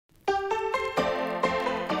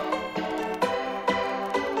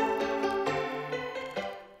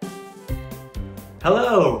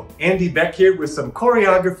Hello, Andy Beck here with some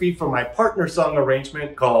choreography for my partner song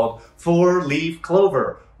arrangement called Four Leaf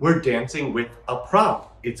Clover. We're dancing with a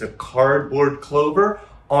prop. It's a cardboard clover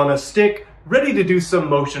on a stick, ready to do some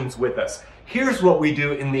motions with us. Here's what we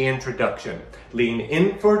do in the introduction. Lean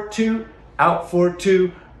in for 2, out for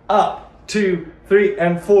 2, up, 2, 3,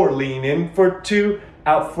 and 4. Lean in for 2,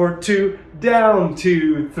 out for 2, down,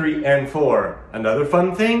 2, 3, and 4. Another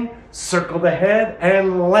fun thing, circle the head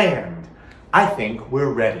and land. I think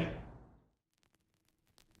we're ready.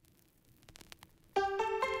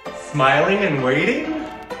 Smiling and waiting.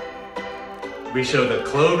 We show the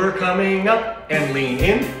clover coming up and lean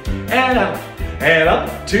in and out and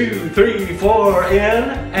up, 2, 3, 4, in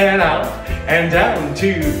and out and down,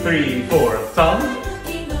 2, 3, 4. Thumb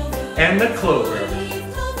and the clover.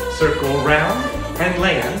 Circle round and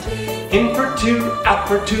land. In for 2, out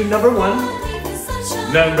for 2, number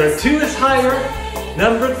 1. Number 2 is higher.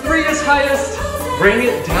 Number 3 is highest. Bring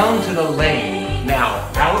it down to the lane. Now,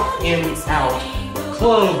 out, in, out,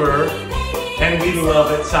 clover. And we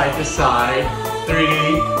love it side to side. 3,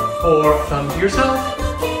 4, thumb to yourself.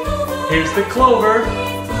 Here's the clover.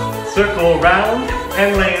 Circle round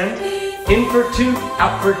and land. In for 2,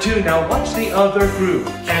 out for 2. Now watch the other group.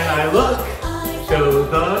 And I look, show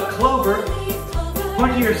the clover.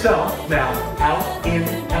 Point to yourself. Now, out, in,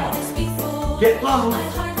 out. Get low.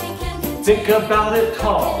 Think about it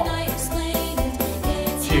tall.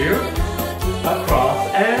 Cheer, across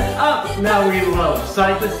and up. Now we love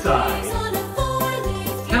side to side.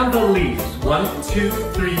 Count the leaves. 1, 2,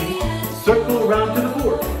 3. Circle around to the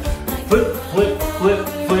 4th. Flip, flip, flip,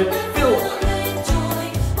 flip, fill.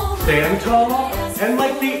 Stand tall and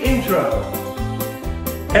like the intro.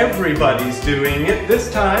 Everybody's doing it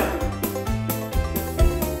this time.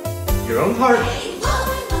 Your own part.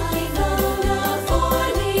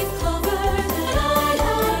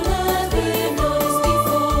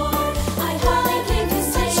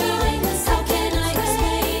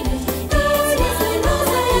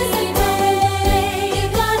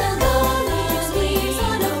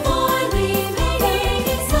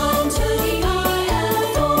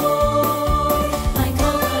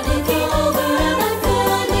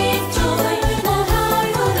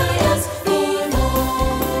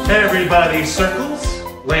 Everybody circles,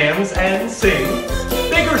 lands, and sing.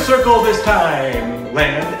 Bigger circle this time.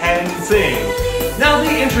 Land and sing. Now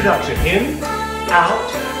the introduction. In,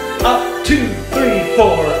 out, up, 2, 3,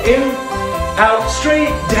 4. In, out, straight,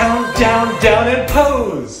 down, down, down, and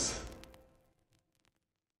pose.